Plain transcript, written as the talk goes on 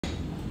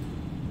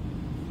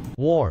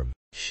warm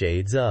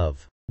shades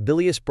of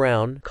bilious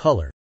brown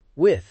color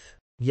with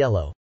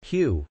yellow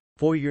hue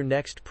for your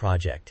next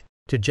project.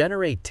 To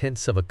generate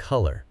tints of a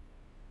color,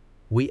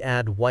 we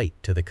add white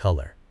to the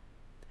color,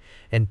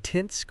 and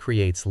tints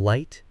creates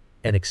light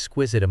and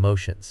exquisite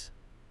emotions.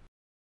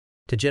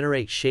 To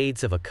generate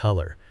shades of a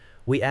color,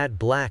 we add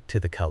black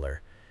to the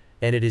color,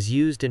 and it is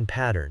used in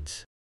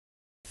patterns.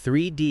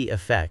 3D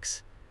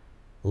effects,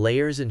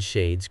 layers and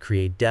shades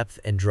create depth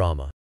and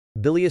drama.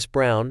 Bilious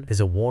brown is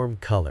a warm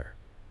color,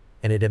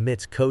 and it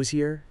emits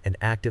cozier and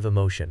active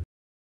emotion.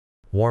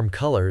 Warm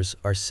colors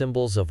are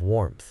symbols of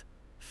warmth,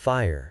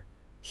 fire,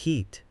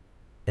 heat,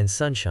 and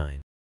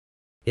sunshine.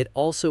 It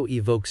also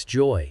evokes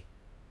joy,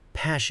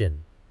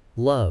 passion,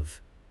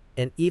 love,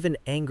 and even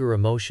anger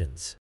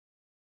emotions.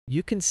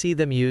 You can see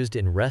them used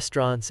in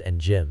restaurants and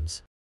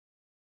gyms,